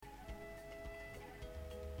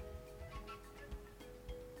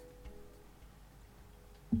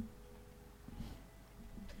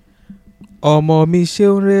Ọmọ mi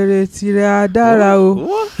ṣeun rere tìrẹ á dára o.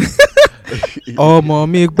 Ọmọ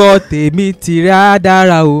mi gbọ́ tèmi tìrẹ á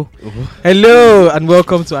dára o. Hello and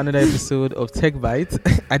welcome to another episode of Techbytes.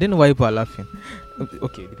 I don't know why people are laughing.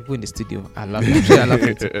 Okay, the people in the studio are laughing. I'm sure they're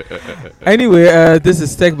laughing too. Anyway, this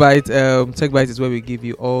is Techbytes. Techbytes is where we give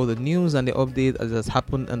you all the news and the update that has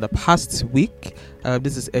happened in the past week.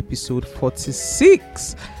 This is episode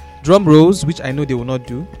 46. Drum rolls, which I know they will not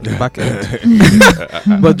do in the back end.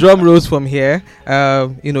 But drum rolls from here.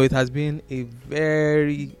 It has been a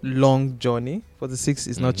very long journey. 46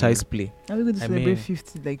 is not child's play. Are we going to celebrate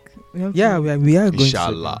 50? We are going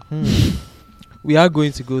Inshallah. to. We are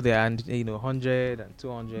going to go there and 100 and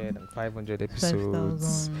 200 and 500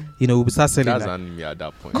 episodes. 5,000. We'll start selling. That's like, anime at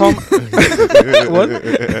that point. What?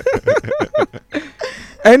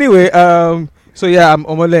 Anyway, so yeah, I'm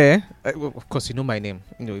Omole. Of course, you know my name.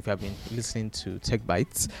 If you have been listening to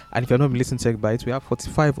Techbytes, and if you're not been listening to Techbytes, we have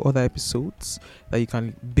 45 other episodes that you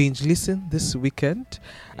can binge listen this weekend.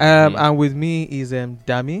 And with me is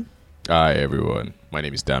Dami. Hi everyone, my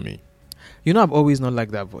name is Dami. I've always not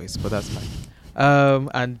liked that voice, but that's fine.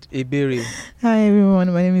 And Ebere. Hi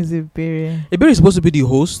everyone, my name is Ebere. Ebere is supposed to be the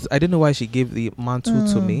host. I don't know why she gave the mantle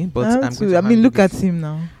to me, but I'm going to look at him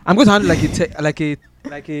now. I'm going to handle like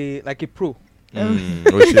a pro.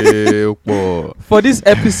 For this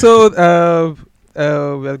episode,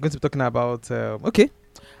 we're going to be talking about we're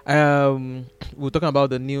talking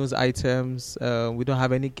about the news items. We don't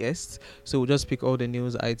have any guests, so we'll just pick all the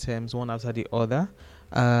news items one after the other.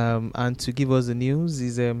 And to give us the news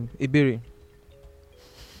is Iberi.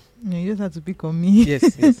 No, you just have to pick on me.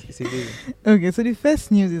 Yes, it's Iberi. Okay, so the first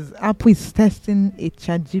news is Apple is testing a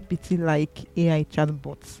ChatGPT-like AI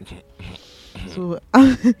chatbot. So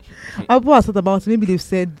Apple has thought about it. Maybe they've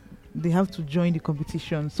said they have to join the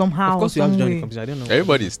competition somehow. Of course, you have to join the competition. I don't know.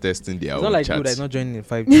 Everybody's testing their own chats. It's not like chats. Good, not joining in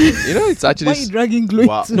 5G. It's actually. Why are you dragging Glow?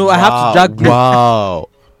 Wow. No, I have to drag Glow. Wow.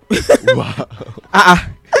 Wow.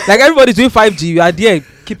 Like everybody's doing 5G, you are there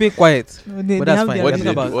keeping quiet. But that's fine. What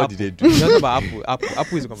did they do? You're talking about Apple.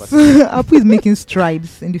 Apple is a conversation. So Apple is making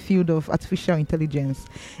strides in the field of artificial intelligence,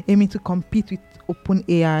 aiming to compete with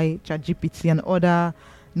OpenAI, ChatGPT, and other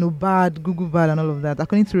Bard, Google Bard, and all of that.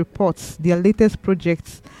 According to reports, their latest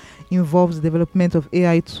project involves the development of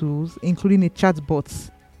AI tools, including a chatbot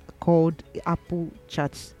called Apple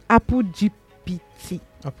GPT.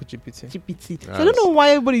 Apple GPT. GPT. So I don't know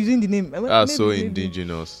why everybody's using the name. That's so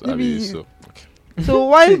indigenous. So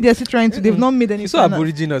while they're still trying to, they've not made any. It's so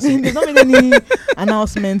aboriginal. They've not made any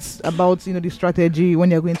announcements about the strategy when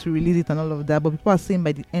they're going to release it and all of that. But people are saying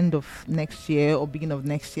by the end of next year or beginning of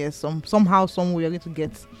next year, somehow, somewhere, you're going to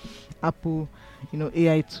get Apple,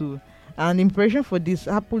 AI tool. And in preparation for this,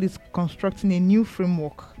 Apple is constructing a new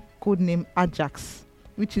framework codenamed Ajax,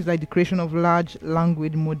 which is like the creation of large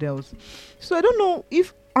language models. So I don't know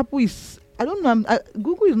if Apple is. I don't know.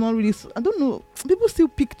 Google is not really. I don't know. People still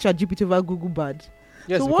pick ChatGPT over Google Bard.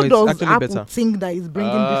 Yes, so what does Apple better. think that is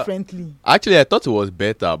bringing differently? Actually, I thought it was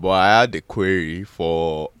better, but I had a query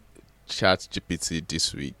for ChatGPT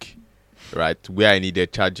this week, right? Where I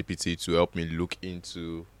needed ChatGPT to help me look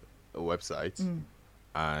into a website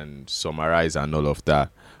and summarize and all of that,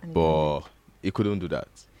 but it couldn't do that.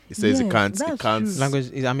 It says it can't.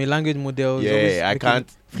 Language. Language model. Yeah, I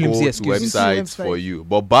can't go to websites for you,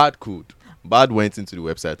 but Bard could. Bard went into the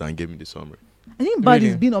website and gave me the summary. I think Bard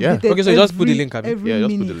is being updated. Okay, so just put the link. Just put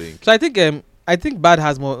the link. So I think Bard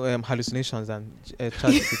has more hallucinations than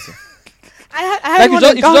ChatGPT.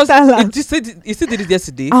 It still did it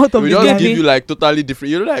yesterday. We just give you like totally different.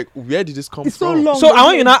 You're like, where did this come from? So long. So I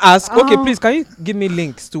want you now ask. Okay, please, can you give me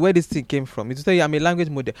links to where this thing came from? It's to tell you I'm a language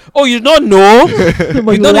model. Oh, you don't know? You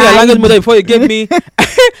don't know your language model before you gave me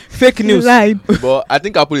fake news. But I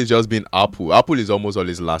think Apple is just being Apple. Apple is almost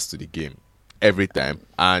always last to the game. Every time,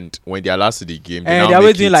 and when they are last to the game, they are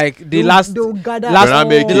always doing like the last one,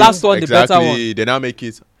 the better one. They now make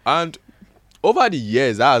it, and over the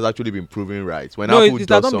years, that has actually been proven right. When Apple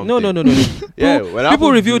does something, no. Yeah, when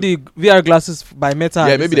people review the VR glasses by Meta.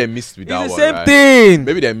 Yeah, maybe they missed with that one. It's the same right? thing.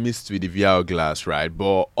 Maybe they missed with the VR glass, right?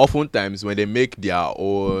 But oftentimes when they make their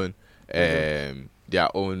own,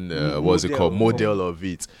 model of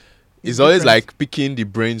it. It's always like picking the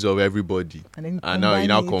brains of everybody, and now you're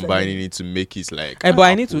now combining it to make it like. But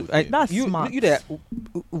I need to. That's smart.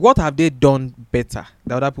 What have they done better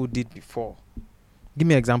that other people did before? Give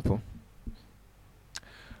me an example.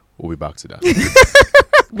 We'll be back to that.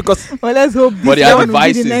 Because let's hope. But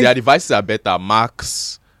their devices are better.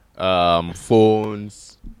 Macs,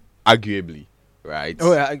 phones, arguably. right?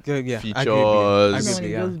 Oh yeah. Features, Arguably,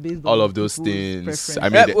 yeah. Just based all on of those people's things. preference. I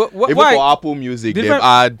mean, even why? for Apple Music, they've Different-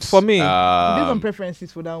 had for me, based on um,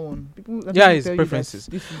 preferences for that one. People, Yeah, people it's tell you that preferences.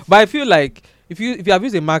 this is- But I feel like if you have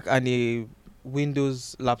used a Mac and a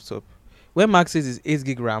Windows laptop, when Mac says it's 8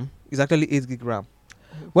 gig RAM, it's actually 8 gig RAM.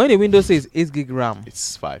 When the Windows says 8 gig RAM,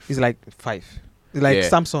 it's 5. it's like 5. It's like Yeah.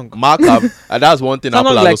 Samsung. Mac and that's one thing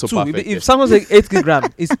Apple Samsung has like also 2. If perfected. Samsung says 8 gig RAM,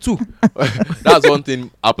 it's 2. That's one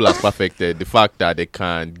thing Apple has perfected. The fact that they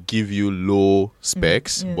can give you low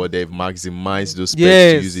specs, yes. but they've maximized those specs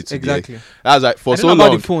Yes, to use it to exactly. That's like for I don't so know about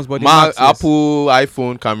long. the phones, but the Macs, yes. Apple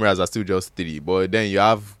iPhone cameras are still just 3, but then you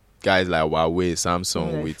have guys like Huawei,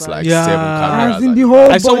 Samsung Like with 5. like Yeah. 7 cameras. As in at the the whole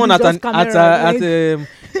back. I saw one body at just an camera,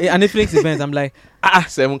 an Netflix event. I'm like,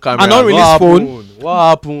 7 cameras. unreleased What phone. happened? What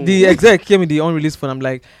happened? the exec came with the unreleased phone. I'm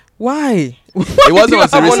like, why? It wasn't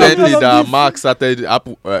until All of recently this. that Mac started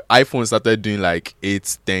iPhone started doing like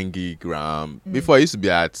 8, 10 gig RAM. Before it used to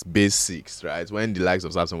be at base 6, right? When the likes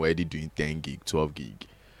of Samsung were already doing 10 gig, 12 gig.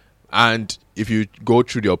 And if you go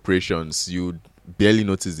through the operations, you barely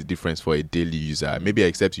notice the difference for a daily user. Maybe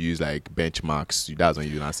except you use like benchmarks. That's when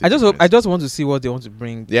you not see I difference. just want to see what they want to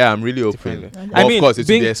bring. Yeah, I'm really hoping. Differently. But of course, it will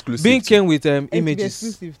Bing, be exclusive. Bing too. came with It's images.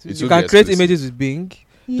 exclusive to It You will can be create exclusive. images with Bing.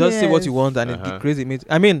 Just say what you want and Uh-huh. it creates image.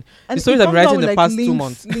 I mean, And the stories it I've been comes writing out the with, past like, 2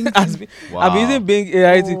 links- months. links I've in- been, Wow. I've been using Bing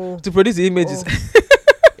AI Oh. to produce the images.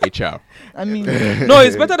 HR. I mean, No,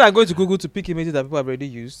 it's better than going to Google to pick images that people have already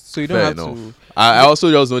used. So you don't Fair have enough. to. I also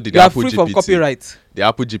just know the You are Apple free GPT. from copyright. The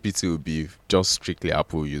Apple GPT will be just strictly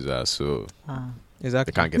Apple users, so they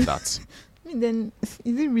Exactly. can't get that. I mean, then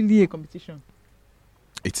is it really a competition?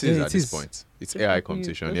 It is Yeah, at it this is. point. It's AI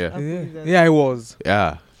competition, yeah. Apple users. Yeah, it was.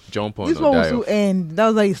 Yeah. Jump on This or one will die still off. end. That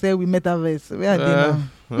was why you said we metaverse. Where are they now?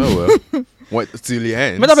 Oh well. What till the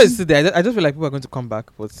end? Metaverse is still there. I just feel like people are going to come back.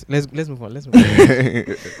 But let's move on. Let's move on.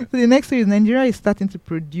 So the next year is Nigeria is starting to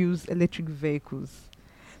produce electric vehicles.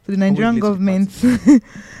 So the Nigerian electric government has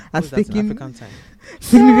That's in taken African time.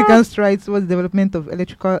 significant strides towards the development of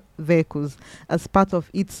electrical vehicles as part of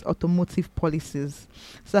its automotive policies.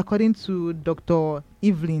 So according to Dr.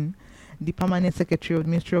 Evelyn, the permanent secretary of the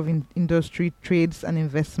Ministry of Industry, Trades and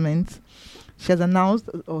Investment, she has announced,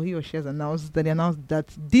 or he or she has announced, that they announced that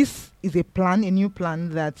this is a plan, a new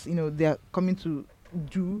plan that they are coming to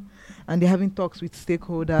do, and they're having talks with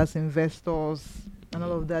stakeholders, investors, and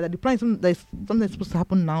all of that. That the plan is something that's supposed to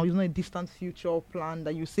happen now. It's not a distant future plan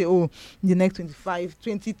that you say, oh, in the next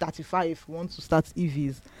 2035, we want to start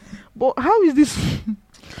EVs. But how is this?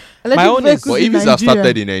 My own is- But EVs have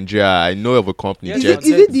started in Nigeria. I know of a company, Yes, Jet. Is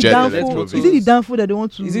it the Jet downfall? Electro Is it the downfall that they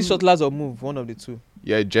want to? Is it Shotlas or Move? One of the two.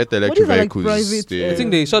 Yeah, Jet these Electric are like vehicles. private, they- I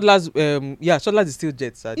think the Shotlas. Shotlas is still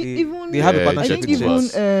Jets. Even They have a Yeah, I partnership think Jet with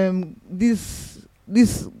Electric Jets. even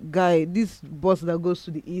this guy, this bus that goes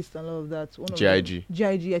to the east and all of that. One of them- GIG.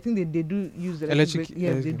 GIG. I think they do use Electric,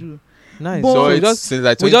 Yes, they yeah. do. Nice. But- So we it's just since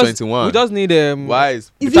like we just 2021. we just need Why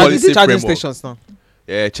is Is the it- policy charging framework? stations now.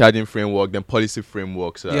 Yeah, charging framework, then policy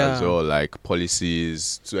frameworks Yeah. as well, like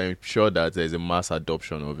policies to ensure that there's a mass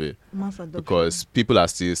adoption of it. Mass adoption. Because people are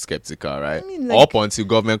still skeptical, right? I mean, like- Up until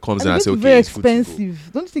government comes in And and it's says, okay, very it's good to go. expensive.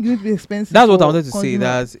 Don't you think it need to be expensive? That's what I for wanted to say.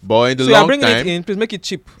 consumers? That But in the so you are long bringing time, it in. Please make it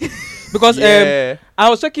cheap. Because yeah, I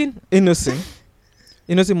was checking Innocent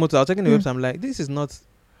Motor. I was checking the Mm. website. I'm like, this is not.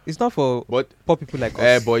 It's not for but poor people like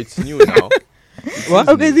us. but it's new now. What?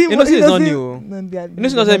 Okay, is it- Innocent is not Innocent- new. No, they are-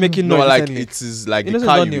 Innocent doesn't making No, noise. like recently. it is like the Innocent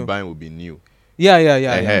car is not you'll be new. buying will be new. Yeah.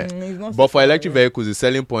 It's not But for so- electric vehicles, the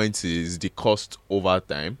selling point is the cost over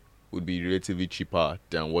time would be relatively cheaper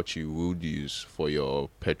than what you would use for your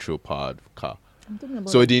petrol powered car. I'm talking about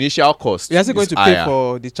So the initial cost You're still going is to pay higher.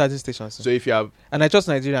 for the charging stations. So if you have And I trust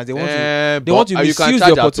Nigerians. They want to. they They want to you can misuse charge the at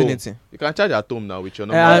home. opportunity. You can charge at home now with your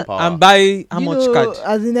normal power. And buy how You much know, card?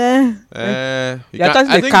 as in You You're can,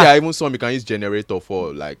 charging I the think car. there are even some you can use generator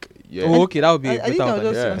for, like Oh, okay, that would be I a think better I'll just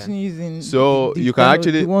alternative. Yeah. continue using. So you can kind of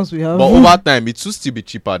actually- the ones we have. But over time, it should still be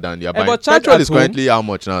cheaper than you're buying. but charge Petrol at is home. currently how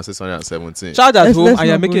much now? 617. Charge at Let's- home let's and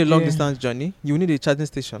you're not making go a long there. distance journey. You need a charging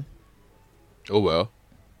station. Oh well,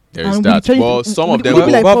 there And is we that. charge- But some of we- them we go.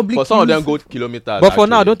 be like but public For some of them use. go kilometers. But for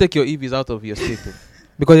now, actually. don't take your EVs out of your state though.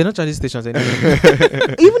 Because they're not charging stations anymore.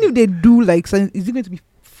 Even if they do, like, so is it going to be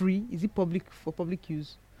free? Is it public for public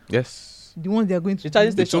use? Yes. The ones they are going to The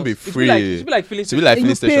charging do? It won't be stations. It free. should be like filling It will be like You filling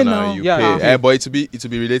pay station now. and you Yeah, pay. yeah. But it will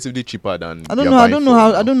be relatively cheaper than. I don't you're know. I buying don't know for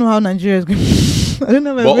how. now. I don't know how Nigeria is going. I don't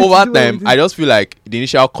know. But over time, I just feel like the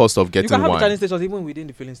initial cost of You getting can have the one. charging stations even within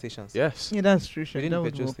the filling stations. Yes. Yeah, that's true. Sure. Within That the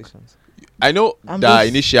would petrol work. stations. I know I'm that just-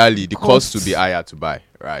 initially the cost costs. will be higher to buy,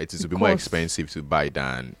 right? It will be more costs. expensive to buy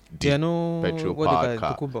than There are the no petrol what they powered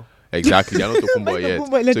call car. it, Tokubo. Exactly, they're not Tokumbo yet.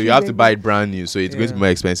 Tokumbo So you have to electric buy it brand new. So it's going to be more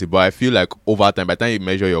expensive. But I feel like over time, by the time you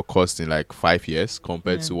measure your cost in like 5 years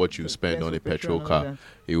compared to what you spend on a petrol car,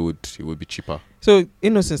 it would be cheaper. So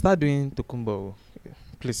Innocent, start doing Tokumbo,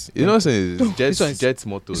 please. Innocent is This one is- Jet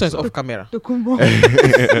Motors. This one's off camera. Tokumbo.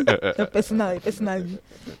 Personally. So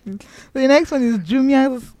the next one is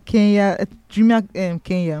Jumia's Kenya.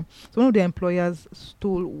 Kenya. So one of the employers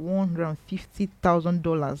stole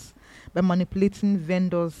 $150,000 by manipulating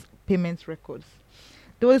vendors' payment records.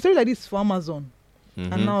 There was a story like this for Amazon,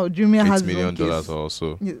 and now Jumia has $8 its own million case.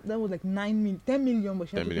 also. Yeah, that was like 10 million, but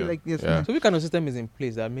she had 10 to pay million. like yes. Yeah. So what kind of system is in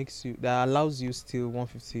place that allows you steal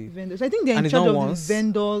 150? Vendors. I think they're And in it's charge not of once. the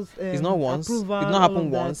vendors. It's not once. Approval, It's all not happened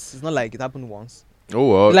of that. once. It's not like it happened once. Oh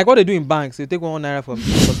well. Like what they do in banks, they take 1 naira from the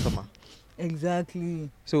customer. Exactly.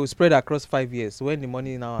 So spread across 5 years. So when the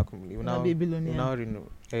money now accumulates, you Now now be a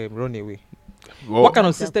billionaire. run away. Well, What kind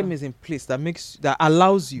of Exactly. system is in place that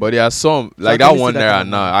allows you? But there are some like So that can you one see that there kind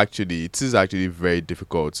of now. money? Actually, it is actually very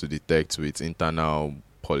difficult to detect with internal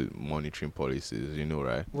monitoring policies. You know,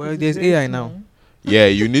 right? well, This there's is very AI small. now. Yeah,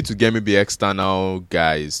 you need to get maybe external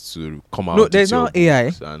guys to come out. No, with there's your now AI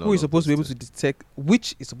books and who all is of supposed to be able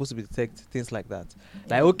those to detect things like that.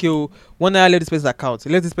 Like okay, 1 naira left this person's account.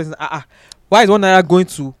 Let this person why is 1 naira going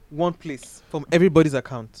to one place from everybody's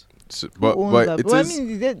account? things. So, Who but owns but that? it But is I mean,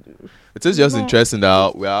 is it- it is just no. interesting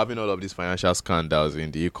that we're having all of these financial scandals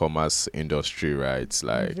in the e-commerce industry, right?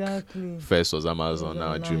 Like exactly. first was Amazon,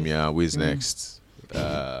 now Nice. Jumia. Who's Mm. next?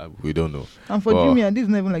 We don't know. And for Well- Jumia, this is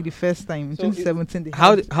not even like the first time. In So 2017, they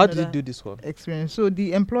How had did you another do this one? experience? So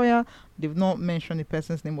the employer, they've not mentioned the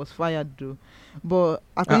person's name, was fired though. But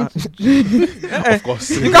according to Of course.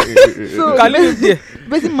 So Can you- yeah.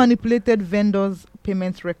 basically manipulated vendors'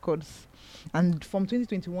 payment records, and from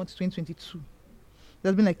 2021 to 2022,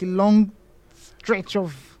 there's been like a long stretch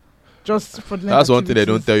of just fraudulent That's one thing they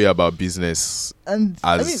don't activities. tell you about business And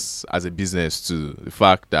as a business too. The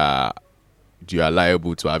fact that you are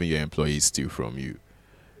liable to having your employees steal from you.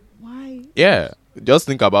 why? Yeah, just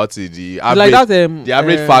think about it. The It's average, like that. the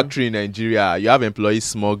average factory in Nigeria, you have employees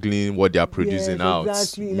smuggling what they are producing Yes, out,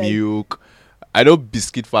 exactly, like- milk. I know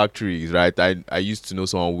biscuit factories, right? I used to know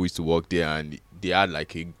someone who used to work there, and they had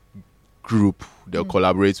like a group. They'll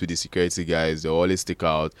collaborate with the security guys. They'll always take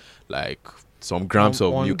out like some grams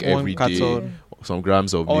of milk every day, carton, some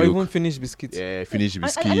grams of or milk. even finished biscuits. Yeah, finish I know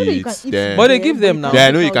that you can biscuits. eat Then But they give them now. Yeah,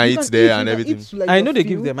 I know you can eat there and everything. I know they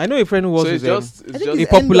give them. I know a friend who so was it's with just I it's think just a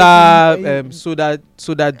it's end of popular the-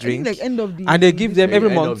 soda drink, like end of the and they give them maybe every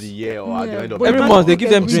end month. of the year or at the Yeah, end of but the Every you month they can't give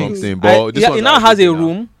them get drinks. something. I- But this yeah, one he now is has a different now.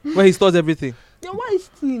 room where he stores everything. Yeah, why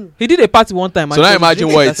still? He did a party one time. and So now he was imagine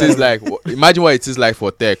drinking what that it is time. like. Imagine what it is like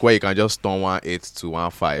for tech, where you can just turn 1.8 to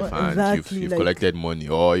 1.5 Well, and exactly, you've like- collected money,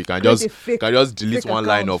 or you can Create just a fake- delete fake one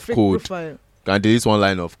line account, of fake code. profile. Can delete one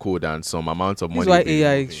line of code and some amount of This money. is why will be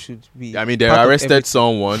AI removed. should be. I mean, they part of arrested everything.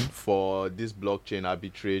 someone for this blockchain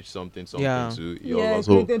arbitrage, something Yeah. to Yeah,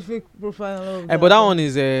 also. created fake profile. And all of But that one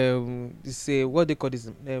is what they call this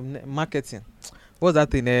marketing. What's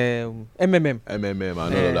that thing? MMM. MMM and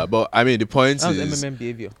all Yeah. of that. But I mean, the point That's is, MMM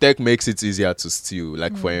behavior. tech makes it easier to steal,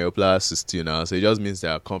 like for employers to steal now. So it just means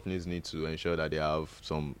that companies need to ensure that they have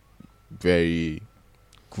some very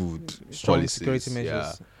good Strong policies. security measures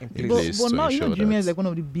Yeah. in In place. place But to now you know ensure Jumia that- is like one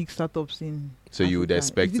of the big startups in. So you would Africa.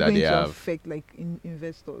 expect Is it that going they to have. affect like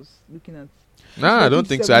investors looking at. Nah, I don't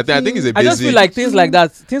think so. I think it's a basic. I just feel like things like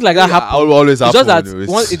that happen. Always It's happen. just that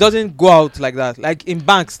It's- it doesn't go out like that. Like in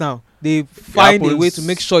banks now, they find a way to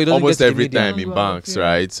make sure it doesn't almost get to every the media. time in Wow, banks, yeah.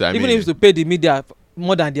 right? So, I Even mean, if it's to pay the media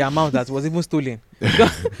more than the amount that was even stolen.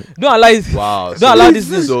 don't allow it. wow. Don't allow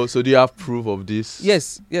this. So do you have proof of this?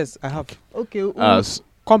 Yes, I have. Okay.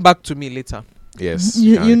 Come back to me later. Yes.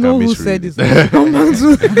 you can know who misread said it. this? Come back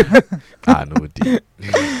to- Ah, no, dear.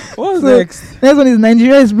 What's So- next? Next one is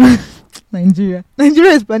Nigeria.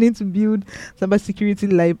 Nigeria is planning to build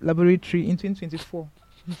cybersecurity laboratory in 2024.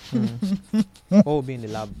 What will be in the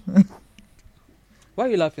lab? Why are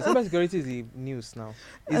you laughing? Cybersecurity is the news now.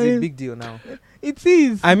 It's I a mean- big deal now. It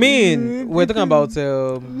is. I mean, we're talking It about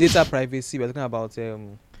is. data privacy. We're talking about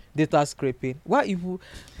data scraping. Why people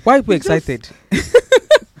Because- excited?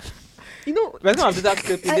 You know, We're talking about data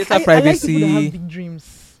scraping, I data like people that privacy. have big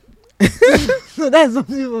dreams. So that's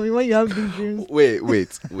something for me when you have big dreams.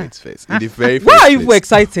 Wait first. In the very first Why are you people place,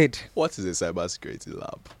 excited? what is a cybersecurity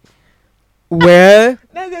lab? Well,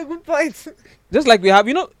 That's a good point. just like we have,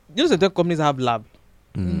 the tech companies have lab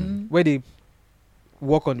Mm. where they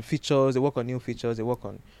work on features, they work on new features, they work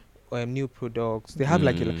on new products. They have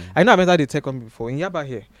like a lab. I know I've entered the tech company before in Yaba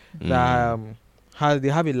here. That they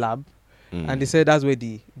have a lab, and they said that's where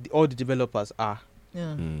all the developers are.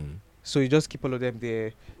 Yeah. Mm. So you just keep all of them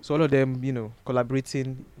there. So all of them,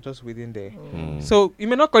 collaborating just within there. Mm. So you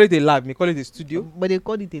may not call it a lab, you may call it a studio. But they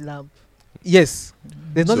called it a lab. Yes.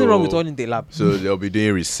 There's nothing wrong with So- calling it a lab. So they'll be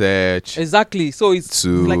doing research Exactly. So it's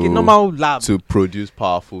to like a normal lab. to produce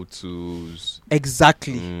powerful tools.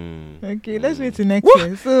 Exactly. Mm. Okay, let's wait till next What?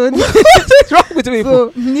 year. So, What's wrong with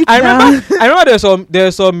people? so Nita- I remember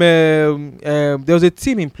there was a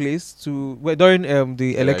team in place during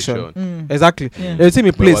the election. Mm. Exactly. Yeah. There was a team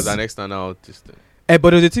in But it was place. an external system. But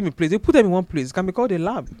there was a team in place. They put them in one place. It can be called a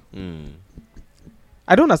lab. Mm.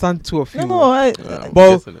 I don't understand two of you. No, I'm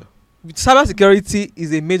But- guessing it. Cyber security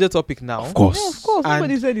is a major topic now. Of course. yeah, of course. And-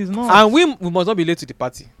 Somebody said it's not. And we must not be late to the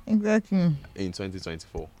party. Exactly. In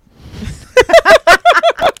 2024.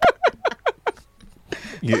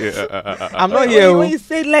 Yeah. I'm not here. When you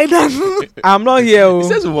say it like that, I'm not here. He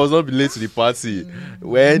says we must not be late to the party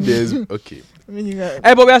when there's okay. I mean, you got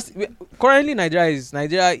But currently Nigeria is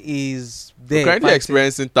there. We're currently fighting.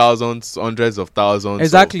 experiencing thousands, hundreds of thousands.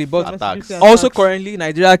 Exactly, of but attacks. Cybersecurity Also, attacks. currently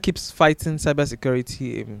Nigeria keeps fighting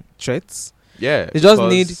cybersecurity threats. Yeah. They just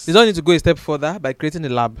because- need to go a step further by creating a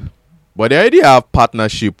lab. But they already have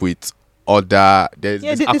partnership with other.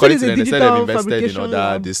 Yeah, they According said to it's them, a they said they've digital invested in fabrication other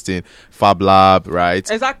lab. this thing, Fab Lab, right?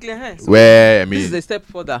 Exactly. Where I This is mean, a step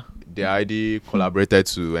further. they already collaborated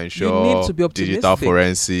to ensure need to be digital optimistic.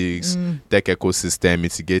 forensics, tech ecosystem,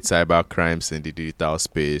 mitigate cyber crimes in the digital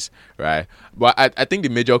space, right? But I think the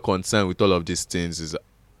major concern with all of these things is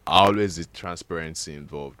always the transparency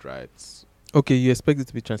involved, right? Okay, you expect it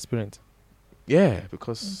to be transparent. Yeah,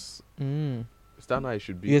 because Mm. is that how it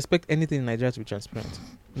should be? You expect anything in Nigeria to be transparent.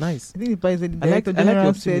 Nice. I think the president, I like director your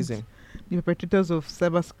general said optimism. the perpetrators of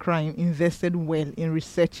cyber crime invested well in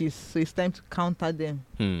researches, so it's time to counter them.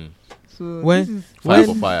 So When- this is, Fire When-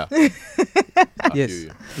 for fire. I Yes. feel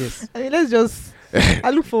you. Yes. I mean, let's just. I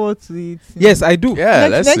look forward to it. Yes, I do. Yeah,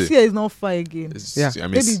 next, let's next see. year is not far again. It's- Yeah. I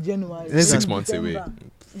mean, Maybe January. Let's six see. months away. December.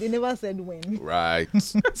 They never said when. Right.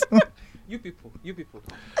 You people.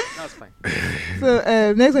 That's fine.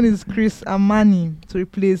 So next one is Chris Amani to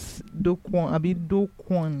replace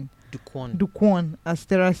Dokwon Dukwon as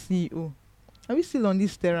Terra CEO. Are we still on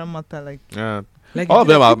this Terra matter? Like, Yeah. Like All of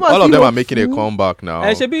them are people are all of them still are making a hopeful. comeback now.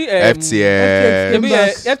 Shebi, FTX. Come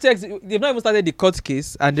back. FTX, they've not even started the court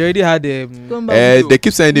case, and they already had come back. They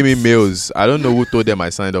keep sending me mails. I don't know who told them I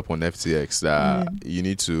signed up on FTX that Mm. you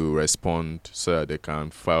need to respond so that they can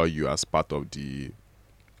file you as part of the.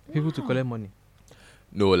 people to collect money.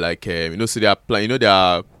 No, like so they are they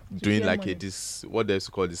are doing get like money. this what they used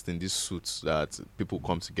to call this thing, these suits that people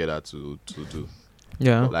come together to do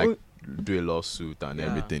Yeah. like do a lawsuit and Yeah.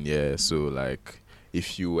 everything. Yeah, so like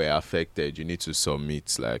if you were affected, you need to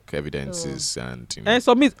submit like evidences and And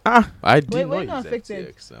submit. I did Wait, not why use not affected?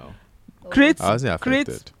 FTX now. Create. I wasn't Create-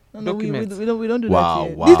 affected. No, we documents. don't do Wow, that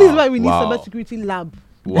yet. wow, This is why we need wow. cybersecurity lab.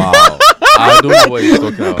 Wow, I don't know what you're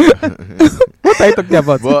talking about. What are you talking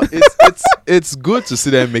about? But it's good to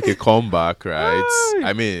see them make a comeback, right?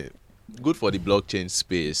 I mean, good for the blockchain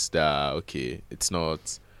space. That okay, it's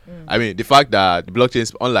not. I mean, the fact that the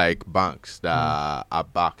blockchain, unlike banks that are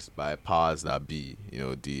backed by powers that be,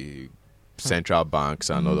 the central banks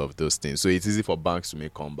and all of those things. So it's easy for banks to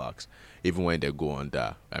make comebacks, even when they go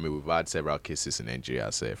under. I mean, we've had several cases in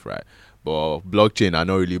Nigeria, safe, right? But blockchain are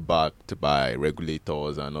not really backed by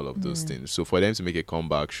regulators and all of those things. So for them to make a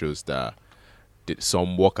comeback shows that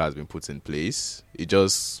some work has been put in place. It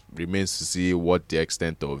just remains to see what the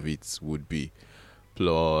extent of it would be.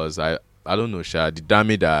 Plus, I don't know, Sha, the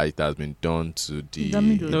damage that it has been done to the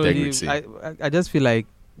Damage was- integrity. I just feel like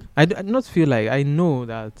I know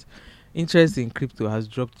that interest in crypto has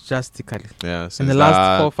dropped drastically. Yeah, since in the last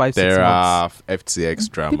that 4, 5, 6 Terra months. People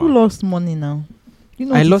FTX drama. lost money now. You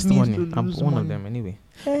know I what it lost means money. to I'm lose one of money. them anyway.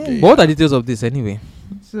 Hey. Yeah. But what are the details of this anyway?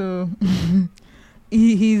 So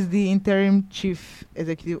he's the interim chief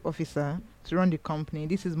executive officer to run the company.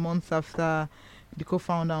 This is months after the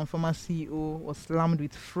co-founder and former CEO was slammed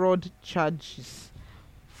with fraud charges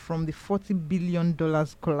from the $40 billion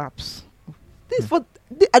collapse.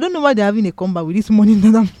 I don't know why they're having a comeback with this money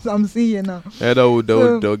that I'm seeing here now. Yeah,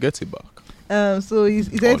 they'll get it back. So he's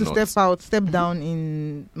ready to not. step down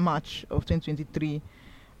in March of 2023.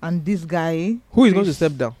 And this guy, Who is going to Chris-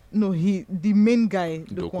 step down? No, the main guy,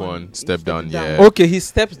 Dokwon, he step down, yeah. Okay, he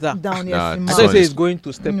steps down. Down, yes, Nah, in I this thought you one say is- he's going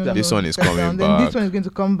to step No, down. This one is step coming down. Then back. this one is going to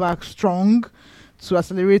come back strong to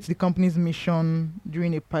accelerate the company's mission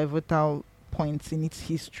during a pivotal point in its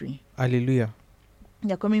history. Hallelujah.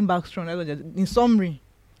 They're coming back strong. That's what in summary,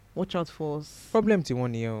 watch out for us. Problem to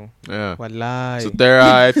 1 year. Yeah. Wallahi. So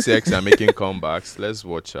Terra, FTX are making comebacks. Let's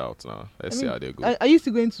watch out now. Let's see how they go. Are you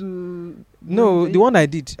still going to? No, the one I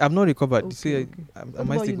did, I've not recovered. Okay, See, okay. am What I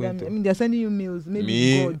about still you, going Dami? I to? mean, they're sending you mails. Maybe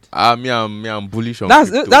Me, God. I'm bullish on That's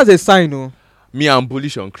crypto. a sign, oh. Me, I'm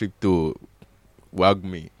bullish on crypto. Wag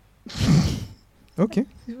me. Okay.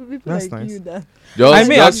 People That's like nice. you that. Just, I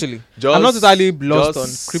may just, actually. just, I'm not totally lost on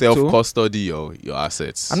just crypto. self-custody your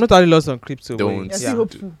assets. I'm not totally lost on crypto. Don't. You're Yeah. still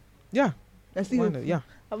hopeful. Yeah. You're still Why hopeful. not? Yeah.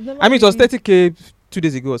 I've never I mean, it was really- 30K 2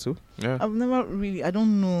 days ago or so. Yeah. I've never really. I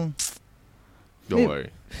don't know. Don't worry.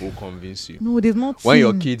 We'll convince you. No, there's not. When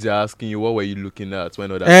your kids are asking you, what were you looking at?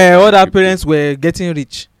 When other people All are our crypto? parents were getting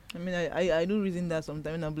rich. I mean, I do reason that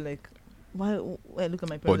sometimes, and I'll be like, why I look at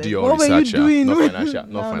my But parents. do Like, your what were you research, doing? not financial-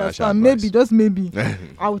 not I financial understand. advice. Maybe, just maybe.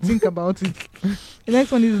 I'll think about it. The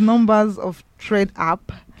next one is numbers of Thread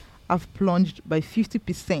app have plunged by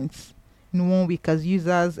 50% in 1 week as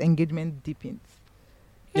users' engagement deepens.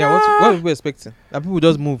 Yeah, what were people expecting? That people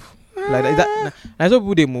just move. Like that. Is that that's what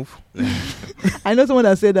people they move. I know someone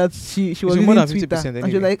that said that she was more using than Twitter 50% and she was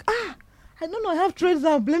anyway. like, I don't know, I have Threads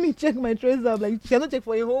app. Let me check my Threads app. Like she has not checked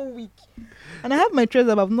for a whole week, and I have my Threads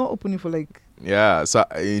app. I've not opened it for like Yeah. So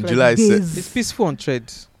in like July, days. It's peaceful on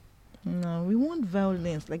Threads. No, we want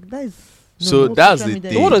violence. Like that is. So no, that's social the media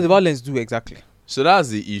thing. So what does the violence do exactly? So that's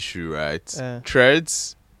the issue, right?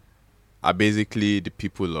 Threads are basically the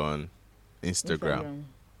people on Instagram.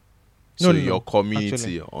 So No, your community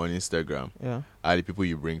actually. on Instagram Yeah. are the people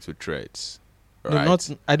you bring to Threads, No, right? not.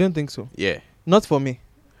 I don't think so. Yeah. Not for me.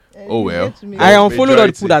 Oh, well. I No, unfollow all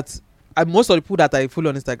the people majority. that. Most of the people that I follow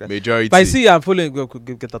on Instagram. Majority. If I see I'm following, go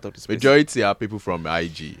get out of this. Majority are people from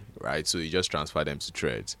IG, right? So you just transfer them to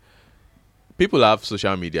Threads. People have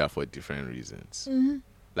social media for different reasons. Mm-hmm.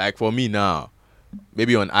 Like for me now,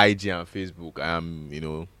 maybe on IG and Facebook, I am, A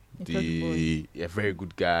church a very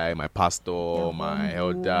good guy, my pastor, Your my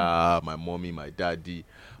humble. elder, my mommy, my daddy.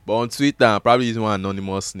 But on Twitter, I'm probably using one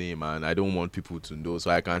anonymous name and I don't want people to know.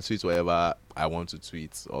 So I can tweet whatever I want to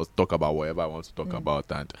tweet or talk about whatever I want to talk about.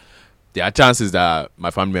 And there are chances that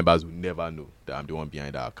my family members will never know that I'm the one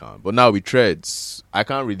behind that account. But now with Threads, I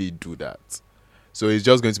can't really do that. So it's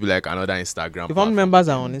just going to be like another Instagram. Your family platform. members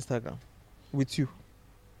are on Instagram with you.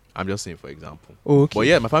 I'm just saying, for example. Oh, okay. But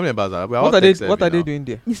yeah, my family members are. What are they? What are they doing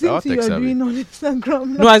there? You see I'll what you're text her. doing on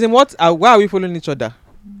Instagram. No, as in what? Why are we following each other?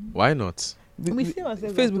 Why not? We see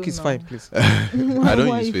ourselves Facebook as is now. fine, please. I don't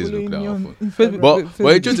Why use are you Facebook following that me on often. Instagram? But Facebook the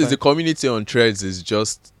is truth is, fine. the community on Threads is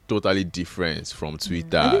just totally different from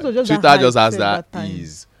Twitter. I think it was just Twitter that just hype has said that that time.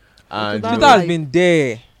 ease. And that Twitter you know, has hype. been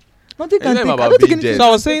there. Nothing It's can not take. even I about don't think being anything there. So can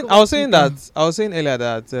I was take saying over that I was saying earlier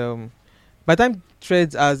that by the time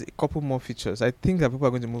Threads has a couple more features, I think that people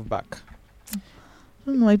are going to move back.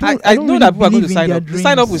 Twitter. No, I I don't. know really that people are going to believe in sign their up. The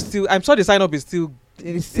sign up dreams. is still. I'm sure the sign up is still.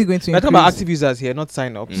 It's still going to We're talking about increase. active users here, not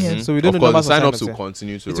sign ups. Yeah. mhm. So we don't of know course, the numbers of sign-ups sign-ups, will yeah.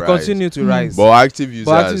 continue to It will rise. continue to Mm. rise. But active users,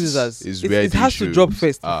 But active users is it, where it the has to issue drop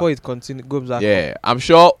first are. before it goes back. Yeah, I'm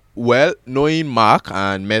sure. Well, knowing Mark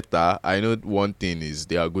and Meta, I know one thing is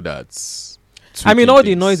they are good at. I mean, tweaking all the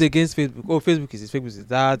things. noise against Facebook. Oh, Facebook is this, Facebook is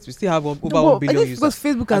that. We still have over No, 1 but billion I think users. because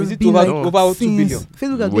Facebook And has is it been over- like over 2 since- billion?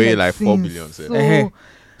 Facebook has Way been like 4 since. billion, say. So Eh-heh. they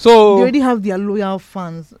So already have their loyal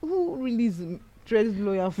fans. Who really is Threads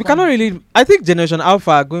loyal fans? we cannot really. I think Generation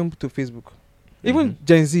Alpha are going to Facebook. Even Mhm.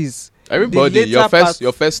 Gen Zs. Everybody, later your parts-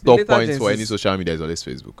 first the stop later point for Gen any Zs. social media is always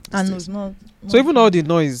Facebook. these And days. it's not. So even all the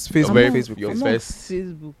noise, Facebook, very- Facebook. your I'm Facebook. not first-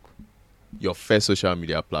 Facebook. Your first social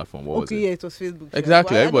media platform. What was Okay, it? yeah, it was Facebook. yeah.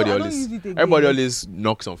 Exactly. But I Everybody don't always- use it again. Everybody always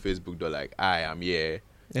knocks on Facebook door like, "I am here."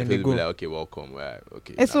 And And they Facebook go. be like, "Okay, welcome." Well,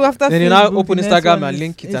 okay. And so now after Then you now Facebook, open the next Instagram one and is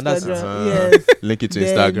link it and that's it. Instagram. Yes. link it to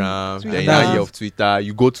Then Instagram. Twitter. Then you now hear of Twitter.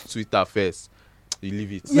 You go to Twitter first. You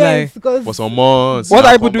leave it Yes, because for some months. What you are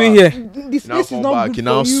now people come doing back. here? the You now space is come not back. good You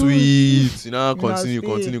now for you. sweet. You now You now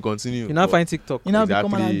continue. You now But- find TikTok. You now become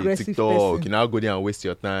an exactly aggressive TikTok. person. You now go there and waste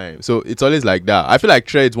your time. So it's always like that. I feel like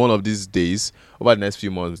Threads one of these days over the next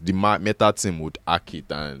few months, the Meta team would hack it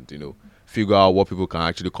and figure out what people can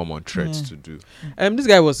actually come on Threads to do. This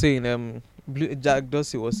guy was saying, Jack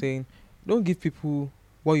Dorsey was saying, don't give people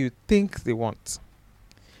what you think they want.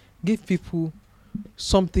 Give people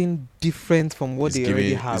something different from what they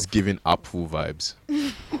already have. It's giving Apple vibes.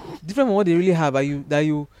 Different from what they really have.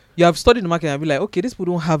 You have studied the market and be like, okay, these people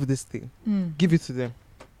don't have this thing. Mm. Give it to them.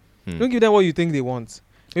 Hmm. Don't give them what you think they want.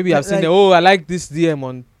 Maybe I've seen Like- them, I like this DM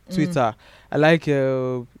on Twitter. I like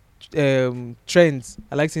trends.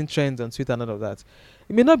 I like seeing trends on Twitter and all of that.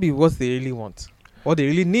 It may not be what they really want. What they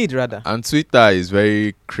really need, rather. And Twitter is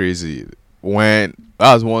very crazy. When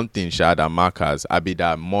that's one thing, that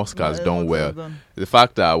Musk has done well. The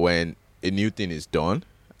fact that when a new thing is done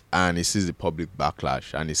and it sees the public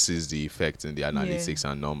backlash and it sees the effect in the analytics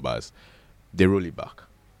and numbers, they roll it back.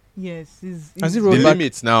 Yes, Has it The rolled back?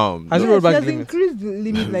 limits now. Has it rolled back has the limit? increased the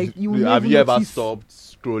limit. Like you will Have never you ever notice. stopped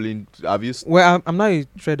scrolling? Have you? Well, I'm not a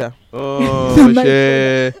trader. Oh Like-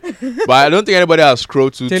 shit! But I don't think anybody has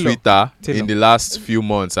scrolled to Taylor. Twitter Taylor. in the last few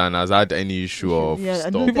months and has had any issue of Yeah, I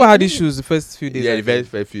stuff. don't People had issues the first few days. Yeah, I the very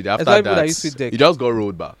think. first few days. After That's why people that that, use TweetDeck. it just got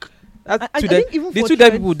rolled back. That I Twitter- think even the for Twitter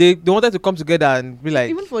threads- people, they wanted to come together and be like,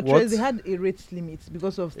 even for what? threads, they had a rate limit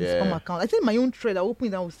because of the Yeah. spam account. I think my own thread, I open it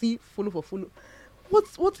and I will see follow for follow.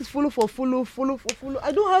 What is follow for follow? Follow for follow?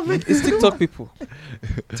 I don't have it. It's TikTok people.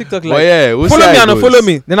 TikTok But like, yeah, we'll see follow how me it and goes. unfollow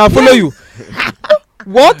me, then I'll follow you.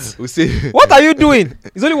 What? We'll see. What are you doing?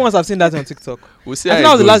 It's only once I've seen that on TikTok. We'll see I how think it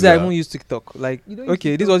that was the goes last day I now. even used TikTok. Like, You don't use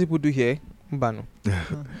okay, this is TikTok? what people do here.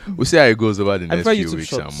 Mbano. We'll see how it goes over the I next prefer few YouTube weeks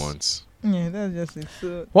Shorts. and months. Yeah, that's just it.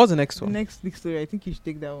 So What's the next the one? next big story, I think you should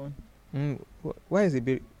take that one. Why is it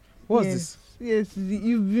big? What's yes. this? Yes,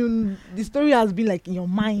 the story has been like in your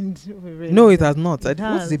mind. No, it has not. It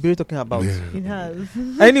What is has. Iberi talking about? It has.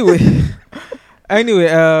 Anyway,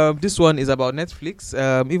 this one is about Netflix.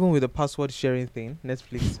 Even with the password sharing thing,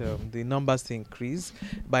 Netflix, the numbers increased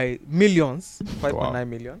by millions, 5.9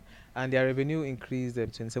 million, and their revenue increased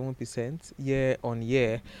 27% year on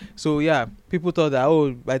year. So yeah, people thought that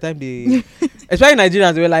by the time they, especially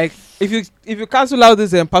Nigerians, they were like, if you cancel out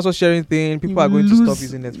this password sharing thing, people You are going to lose- stop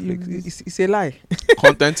using you Netflix. lose. It's a lie.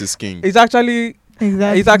 Content is king. It's actually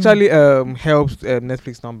Exactly. helps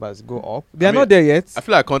Netflix numbers go up. They are mean, not there yet. I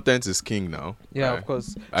feel like content is king now. Yeah, right? of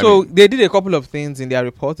course. I So mean- they did a couple of things in their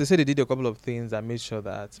report. They said they did a couple of things that made sure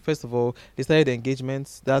that, first of all, they started the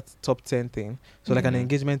engagements, that top 10 thing. So like an Mhm.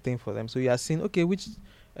 engagement thing for them. So you are seeing, okay, which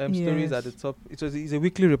stories Yes. at the top. It's a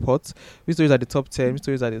weekly report. Which stories at the top 10, which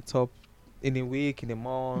stories at the top in a week, in a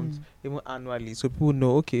month, even annually. So people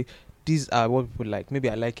know, okay, these are what people like. Maybe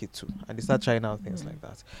I like it too. And they start trying out things like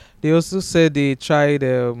that. They also said they tried,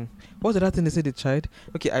 what's the other thing they said they tried?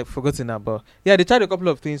 Okay, I've forgotten now, but yeah, they tried a couple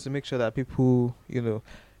of things to make sure that people,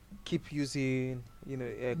 keep using,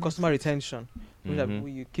 customer retention. That Mhm. people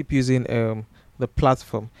you keep using the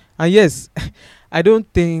platform. And yes, I don't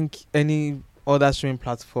think any other streaming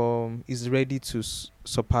platform is ready to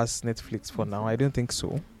surpass Netflix for now. I don't think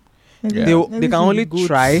so. Yeah. They can only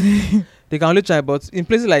try. They can only try, but in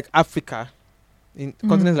places like Africa, in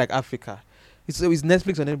continents like Africa, it's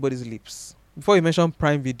Netflix on everybody's lips. Before you mention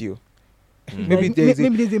Prime Video, maybe Like, there's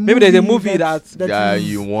maybe there's a movie that Yeah, is-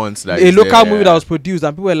 you want like a local movie that was produced,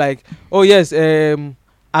 and people were like, "Oh yes,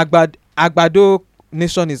 Agbado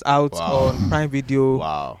Nation is out Wow. on Prime Video."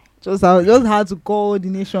 Wow. just had to call the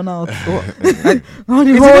nation out. It's the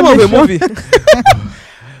name of a movie.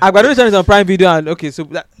 Agbado Nation is on Prime Video, and okay, so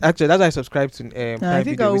that's why I subscribed to Prime I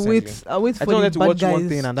think Video I'll recently. wait. I'll wait I for just the wanted to bad watch guys one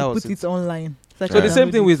thing and that to was put it. it online. So I So So can the same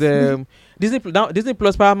download thing it. with Disney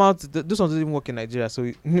Plus Paramount. Those ones doesn't even work in Nigeria, so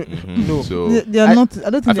Mhm. no. So They are not. I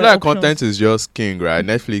don't think I feel they're like options. content is just king, right?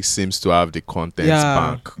 Netflix seems to have the content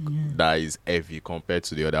Yeah. bank that is heavy compared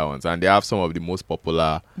to the other ones, and they have some of the most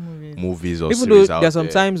popular movies or Even though series out there are some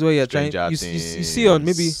there. times where you're trying, Stranger you see on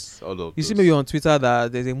maybe Things, all of you see those. maybe on Twitter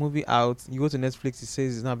that there's a movie out. You go to Netflix, it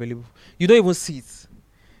says it's not available. You don't even see it.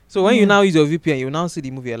 So when you Yeah. now use your VPN, you now see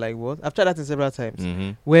the movie. You're like, what? I've tried that in several times.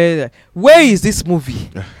 Mhm. Where is this movie?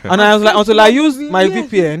 And I was like, until I use my Yes.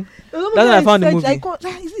 VPN. That's when I found the movie.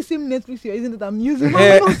 Is the same Netflix you're using that I'm using?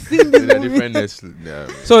 Eh. I'm not seeing this They're movie. different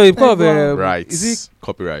Netflix, So it's kind of Wow. rights, Is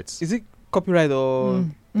copyrights, it copyright or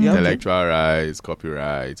Mm. Yeah. intellectual rights,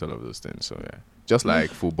 copyrights, all of those things. So yeah, just like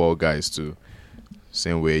football guys too.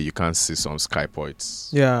 Same way you can't see some Sky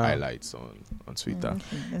points highlights on Twitter.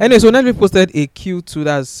 Anyway, so Netflix posted a Q2,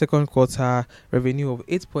 that's second quarter revenue of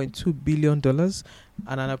 $8.2 billion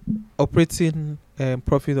and an operating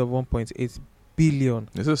profit of $1.8 billion.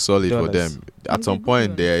 This is solid for Dollars. them. At It's some a good point,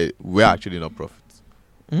 one. they were actually not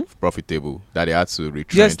profitable. That they had to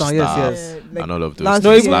retrench now, yes, staff yes. and all of those last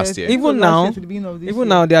things year- last year. even now- Even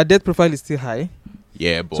now, their debt profile is still high.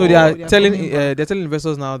 Yeah, but So they are they are telling coming back. they're telling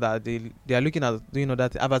investors now that they are looking at doing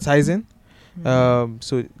that advertising.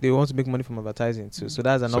 So they want to make money from advertising too. So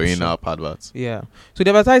that's an so option. in-app adverts. Yeah. So the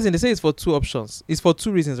advertising, they say it's for two options. It's for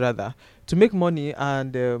two reasons rather: to make money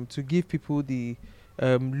and to give people the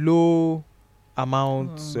low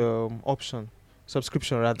amount option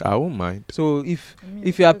subscription rather. I won't mind. So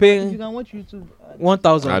if you are paying you can watch YouTube.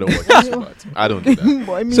 1,000, I don't watch this, but I don't do that.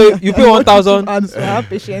 But I mean, So you pay 1,000. ads, so have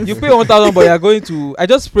patience. you pay 1,000, but you are going to. I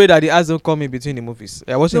just pray that the ads don't come in between the movies.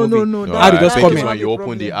 I watch a movie. No. No, How do I just think come it's in? when you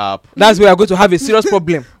open the app. That's where you're going to have a serious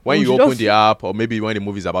problem. When We you should open just- the app, or maybe when the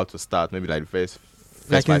movie is about to start, maybe like the first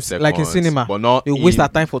first 5 seconds, like in cinema. but not You waste our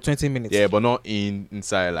time for 20 minutes. Yeah, but not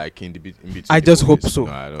inside, like in between. I just hope movies. so.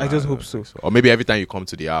 No, I just hope so. Or maybe every time you come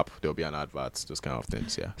to the app, there'll be an advert. Those kind of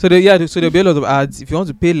things. Yeah. So there'll be a lot of ads. If you want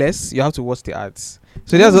to pay less, you have to watch the ads.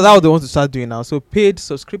 So that's what they want to start doing now. So paid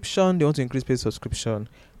subscription, they want to increase paid subscription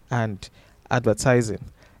and advertising,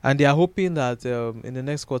 and they are hoping that in the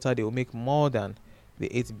next quarter they will make more than the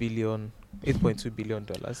 $8.2 billion.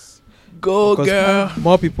 Go Because girl.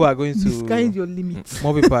 more people are going to. The sky is your limit.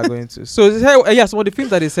 More people are going to. So some of the things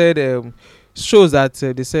that they said shows that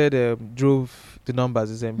they said drove the numbers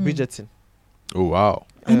is Bridgerton. Oh wow.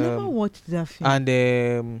 I never watched that film.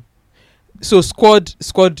 And so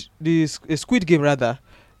the Squid Game rather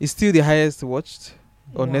is still the highest watched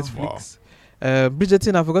on Wow. Netflix.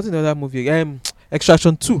 Bridgerton, I've forgotten the other movie.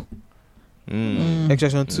 Extraction 2.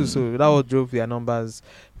 Extraction 2. So that what drove their numbers.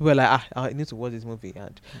 People were like, I need to watch this movie,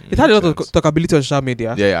 and it had a lot of talkability on social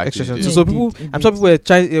media. Yeah, Extraction actually 2. did. So It people, did, it I'm sure did.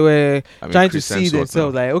 people were trying to Chris see Hemsworth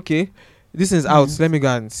themselves now. like, okay, this is out. Let me go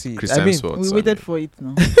and see. Chris it. I mean, Hemsworth, We son. waited for it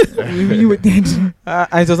now. We really waited.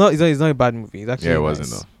 and it's not a bad movie. It's actually Yeah, it nice.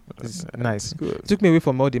 wasn't. No. It's nice. Good. It took me away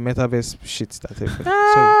from all the metaverse shit that happened.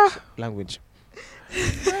 Sorry, language.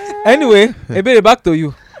 Anyway, Ebere, back to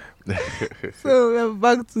you. So we're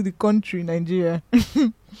back to the country, Nigeria.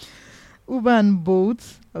 Uber and Bolt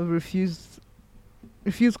have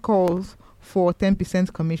refused calls for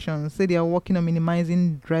 10% commissions. Say they are working on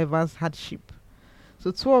minimizing drivers' hardship.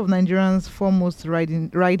 So two of Nigerians' foremost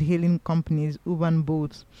ride-hailing companies, Uber and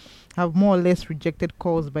Bolt, have more or less rejected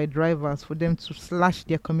calls by drivers for them to slash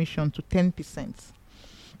their commission to 10%.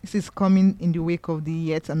 This is coming in the wake of the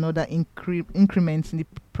yet another increments in the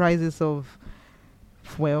prices of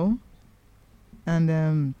fuel, and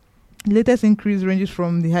the latest increase ranges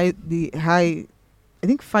from the high, I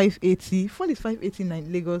think 580. Fuel is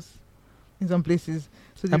 589 Lagos in some places.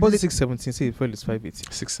 So I bought 617. Say fuel is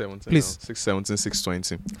 580. 617. Please. 617,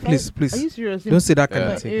 620. Please. Are you serious? Don't say that kind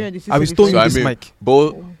Yeah. of thing. Area, the I will stone you So I this mean, mic.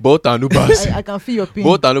 Both and Ubers. I can feel your pain.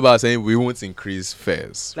 Both and Uber are saying we won't increase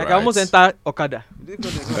fares. Like right? I almost enter Okada.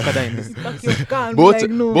 Okada in this. Back your car and be Both like,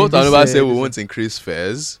 no. both and This, Uber say we this- won't increase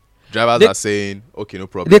fares. Drivers They- are saying, okay, no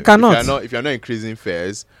problem. They cannot. If you're not increasing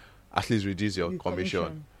fares, at least reduce your The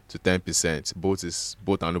commission to 10%. Both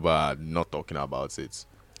and Uber are not talking about it.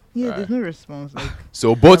 Yeah, Right. there's no response. Like,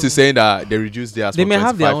 So both is saying that they reduce theirs They from may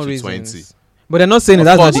have their 25 own to 20. reasons, but they're not saying Of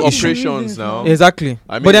that's not course, the issue. operations now. Exactly.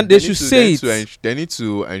 I mean, But then they need should to- say they need it. to they need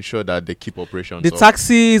to ensure that they keep operations The up.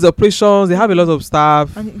 taxis, operations, they have a lot of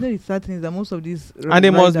staff, and you know the sad thing is that most of these and they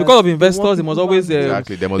must, because of investors, they must always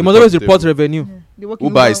Exactly. they must always report revenue. They work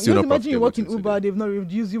Uber in is still Just not imagine you work in profitable Uber, today. they've not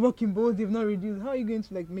reduced. You work in Bolt, they've not reduced. How are you going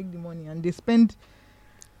to like make the money? And they spend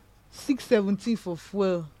 670 for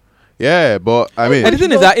fuel. Yeah, but I mean, And the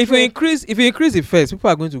thing is Just that if you stress. increase the fares, people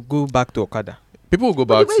are going to go back to Okada. people will go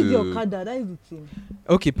But back where is the to Okada? That is the thing.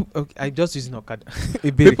 Okay, I'm just using Okada.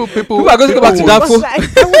 people. People are going to go back to that will- phone. I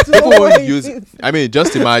want to know People why won't it use. is. I mean,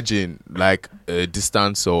 just imagine like a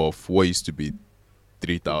distance of what used to be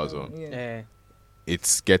 3,000. Yeah. Eh,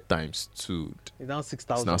 It's get times 2. it's now It's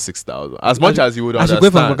 6,000. now 6,000. As much as you would I should go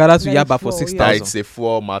from understand Okada to Like Yaba for four, yeah. that 6,000. it's a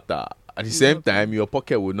full matter. At the Yeah. same time, your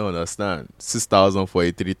pocket would not understand 6,000 for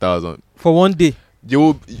a 3,000. For one day. You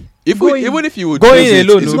will, Going- even if you would going use it,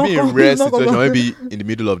 alone, it no. will be It's in not rare com- it's not situation, com- maybe in the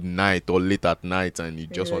middle of the night or late at night, and you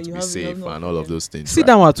just Yeah, want to you be have safe no and all of fear. those things. Sit right?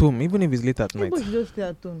 down at home, even if it's late at night. People should just stay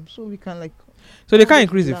at home so we can like. So they How can't they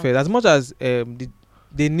increase the relax. fares as much as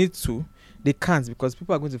they need to. They can't because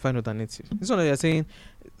people are going to find alternatives. This one that you're saying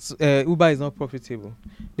Uber is not profitable.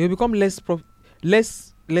 They will become less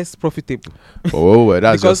profitable. Oh, well,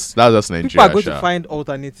 that's Because just Nigeria. People are going sha. to find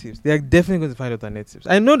alternatives. They are definitely going to find alternatives.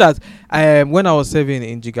 I know that when I was serving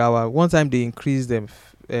in Jigawa, one time they increased them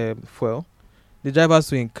fuel. The drivers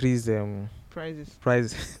to increase Prices.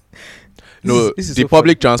 prices. No, This is the so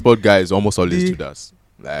public transport guys almost always The- do that.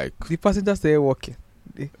 Like, the passengers stay walking.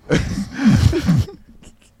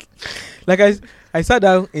 Like I sat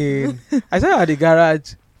down at the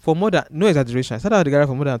garage for more than, no exaggeration, I sat down at the garage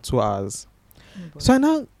for more than 2 hours. So I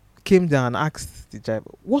now came down and asked the driver,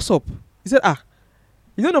 "What's up?" He said,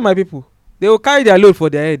 you don't know my people. They will carry their load for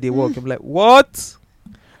their head, they walk. I'm like, what?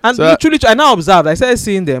 And So- literally, I now observed, I started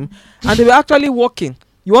seeing them, and they were actually walking.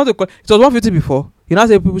 You want to call, it was 150 before. You now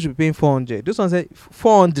say people should be paying 400. This one said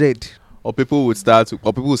 400. or people would start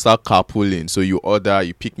carpooling. So you order,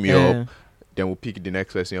 you pick me up, then we'll pick the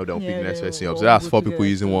next person up, then we'll pick the Yeah, next yeah, person up. So we'll that's go 4 people together.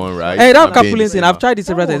 using one, right? Hey, that And paying the carpooling thing, same I've tried it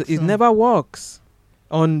several That times. works It now. never works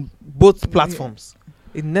on both Yeah. platforms.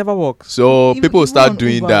 It never works. So Even- people will even start on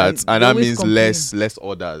doing Uber, that, they and that always means complain. less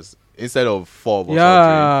orders instead of 4 of us ordering.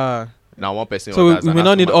 Yeah. Now one person. So orders, we and may that's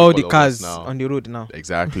not need to all manage the all of us cars now. on the road now.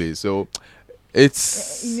 Exactly. So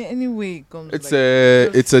It's In any way it comes. it's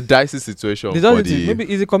like, it's a dicey situation The for only thing, the.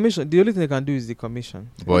 maybe is the commission. The only thing they can do is the commission.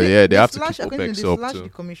 But yeah, they have to slash, keep according OPEX to up slash too. the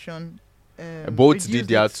commission. Both reduced did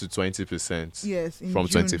that it- to 20% Yes, in from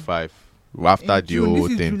June. 25 after In the June, whole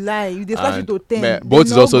this is thing. July. If they slash it And to 10. Both then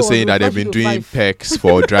is also August, saying that they'll they've been slash it doing to 5. perks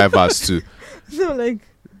for drivers too. So like,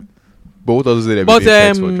 Both also say they've been But doing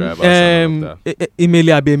perks for drivers and all of that.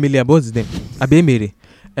 Emilia, what's his name? Abemere.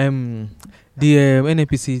 The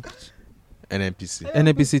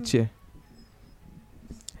NNPC chair.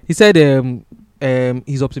 He said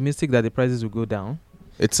he's optimistic that the prices will go down.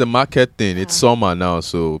 It's a market thing. It's summer now,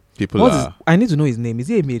 so people What's are. I need to know his name. Is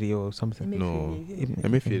he Emiri or something? No. Emefiele.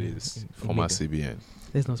 Emefiele is former Emefiele. CBN.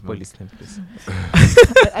 Let's not spoil his name, please.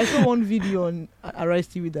 I saw one video on Arise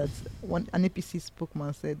TV that an APC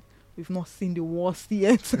spokesman said, "We've not seen the worst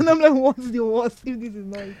yet." And I'm like, "What's the worst if this is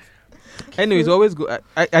not it?" Anyways, always go.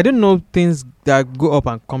 I don't know things that go up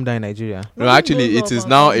and come down in Nigeria. No, Nothing actually, goes it up is and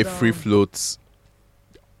now come a down. free float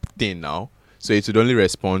thing now. So it would only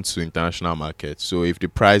respond to international market. So if the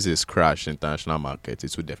prices crash in international market,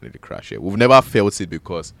 it would definitely crash here. We've never felt it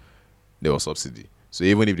because there was subsidy. So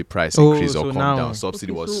even if the price increase or so come now- down,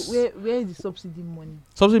 subsidy Okay, was so where is the subsidy money?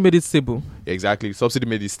 Subsidy made it stable. exactly subsidy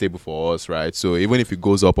made it stable for us, right? So even if it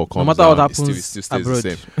goes up or comes matter down, what it still happens stays abroad.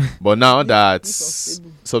 the same. But now that This was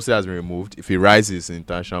stable. subsidy has been removed, if it rises in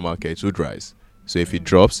international market, it would rise. So if it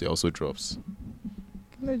drops, it also drops.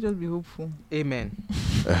 Let's just be hopeful. Amen.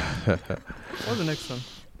 What's the next one?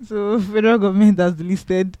 So, federal government has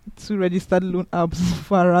delisted 2 registered loan apps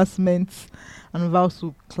for harassment and vows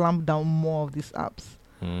to clamp down more of these apps.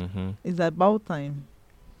 Mm-hmm. It's about time.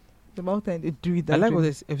 It's about time they do it. I like actually. what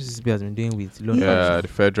this FCCB has been doing with loan Yeah. Yeah, apps. the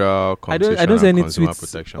Federal I Competition don't see and any Consumer tweets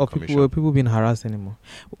Protection of Commission. people being harassed anymore.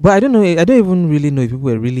 But I don't know. I don't even really know if people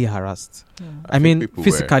were really harassed. Yeah. I think mean, people were.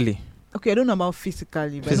 physically. Okay, I don't know about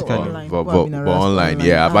physically, but Physically. I know online. But- people have been but harassed online,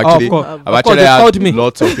 yeah, I've Ah, actually- of course. I've Of course, actually they had called me.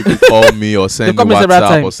 lots of people call me or send me called me several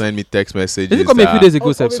WhatsApp or times. send me text messages. They did call me a few that days ago.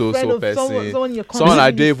 Of sir. a so friend of person- someone in your someone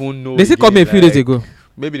I don't community. even know. They still called me a few again, days ago.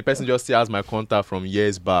 Maybe the person just still has my contact from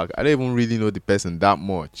years back. I don't even really know the person that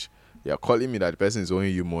much. You're calling me that the person is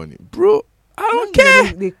owing you money, bro. I don't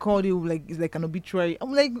care. They called you like it's like an obituary.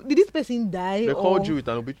 I'm like, did this person die? They or called you with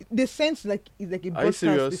an obituary. They sent like it's like a Are you broadcast. They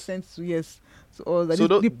serious? sent to yes. So, that So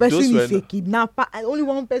the tho- person those is were a kidnapper, and only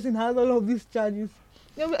one person has all of these charges.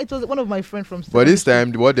 Yeah, it was one of my friends from. But this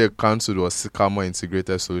secondary time, what they cancelled was Sycamore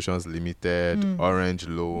Integrated Solutions Limited, Mm. Orange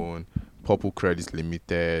Loan, Purple Credit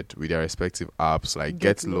Limited, with their respective apps like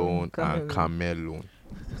Get Get Loan, Loan and Camel Camel Loan.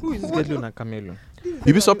 Who is Get Loan and Camelo? School.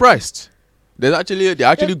 You'll be surprised. There are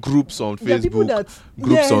actually groups on There are people Facebook, that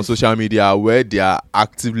groups on yes, social media where they are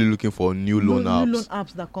actively looking for new loan new apps loan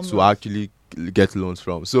apps that come to out. actually get loans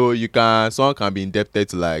from. So someone can be indebted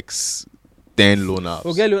to like 10 loan apps.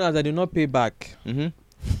 Oh, Get Loan as I do not pay back.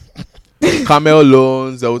 Camel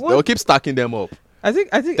loans, they'll What? keep stacking them up. I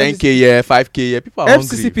think 10k yeah, 5k yeah. People are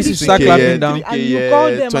FCCPC hungry. should start 15K clamping yeah, down. 3K And you yeah, call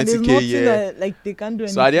them and there's 20K nothing yeah. that like they can't do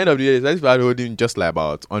anything. So at the end of the day, let's start holding just like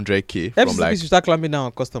about 100k from FCCB like. should start clamping down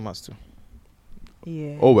on customers too.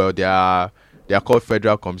 yeah. Oh well, they are called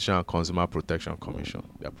Federal Competition and Consumer Protection Commission.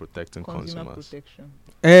 They are protecting Consumer consumers. protection.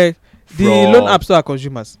 The From- loan apps are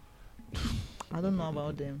consumers. I don't know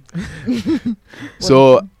about them.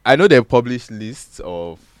 So I know they've published lists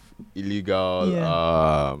of illegal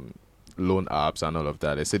Yeah. loan apps and all of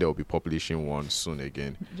that. They say they will be publishing one soon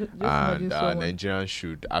again. Just And imagine someone- Nigerians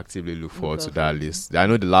should actively look forward to out that for it. list. I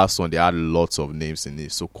know the last one they had lots of names in it,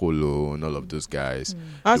 Sokolo and all of those guys.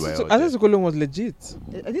 I They were think out there. loan was legit.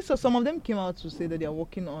 I think so. Some of them came out to say that they are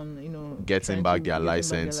working on, Getting trying back to their getting back their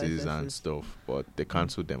licenses and licenses. stuff, but they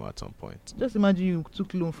cancelled them at some point. Just imagine you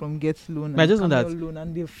took loan from Get Loan I and just know Camel that- loan,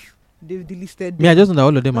 and they've delisted. Me, I them. just know that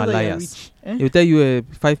all of them Not are that you're liars. rich, eh? They will tell you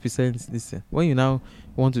 5% this. When you now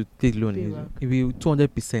want to take loan, Pay it back. will be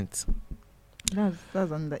 200%.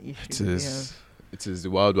 That's another issue. It is the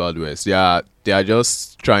wild wild west. Yeah, they are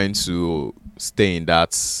just trying to stay in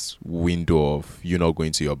that window of you not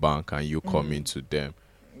going to your bank and you coming to them.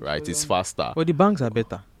 Right, it's faster. But the banks are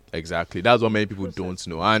better. Exactly. That's what many people don't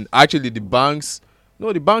know. And actually, the banks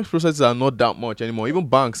processes are not that much anymore. Even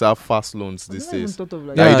banks have fast loans these days. Like, Yeah,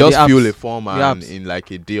 Like you just the fill apps. a form The and apps. in like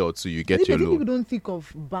a day or two you I get think your people loan. don't think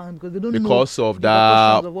of bank because they don't know Because of the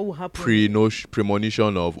that repercussions of what will happen.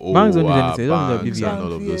 premonition of Banks don't use anything. They don't banks use and BVI.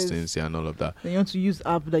 all of those Yes. things and all of that. Then you want to use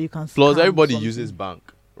app that you can. Plus, scam everybody something. uses bank,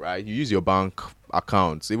 right? You use your bank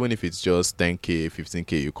accounts, even if it's just 10k,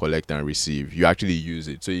 15k you collect and receive. You actually use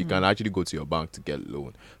it, so you can actually go to your bank to get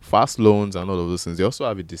loan, fast loans and all of those things. They also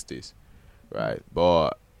have it these days, right?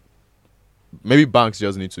 But maybe banks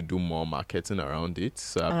just need to do more marketing around it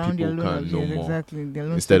so that Around their people loan can know apps, yes, more exactly. Their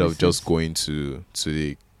loan instead of services. just going to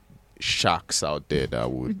the sharks out there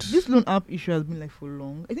that would. This loan app issue has been like for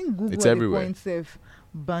long. I think Google It's at the everywhere. point self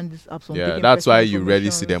banned this app from Yeah, taking that's why personal you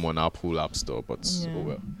rarely see information. them on Apple App Store. But Yeah. oh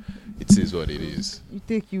well, it is what it is. You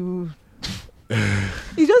take you.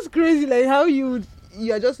 It's just crazy, like how you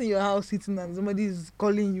are just in your house sitting and somebody is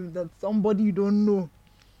calling you that somebody you don't know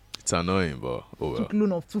It's annoying, but oh well. took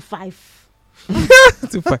loan of 2.5.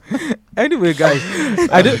 Too far. Anyway, guys,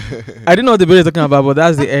 I didn't know what the video is talking about, but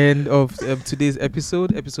that's the end of today's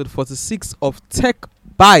episode 46 of Tech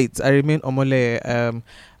Bytes. I remain Omole.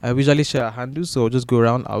 I usually share a handle, so just go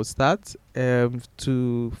around. I'll start.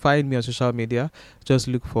 To find me on social media, just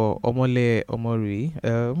look for Omole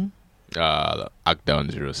Omori.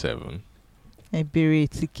 Ackdown07. I bury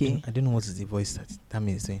TK. I don't know what is the voice that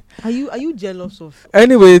means. Are you jealous of?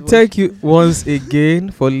 Anyway, voice? thank you once again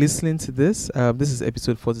for listening to this. This is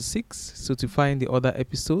episode 46. So to find the other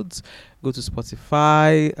episodes, go to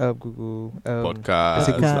Spotify, Google Podcast,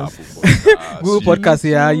 Podcast. Apple Podcasts, Google Podcast,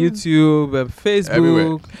 yeah, YouTube, Facebook. Everywhere.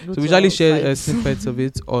 Go So to we usually our share site. snippets of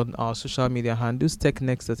it on our social media handles,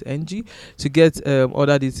 technext.ng. To get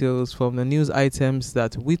other details from the news items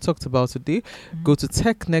that we talked about today, go to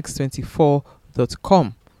technext24.com.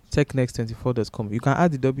 Technext24.com. You can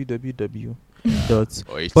add the www. Dot.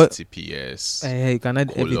 or But- HTTPS. You can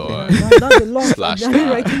add colon. everything. That's a long. Slash I'm tag.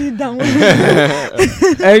 writing it down.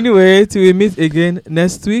 Anyway, till we meet again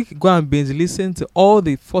next week, go and binge listen to all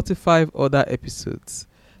the 45 other episodes.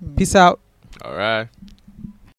 Peace out. All right.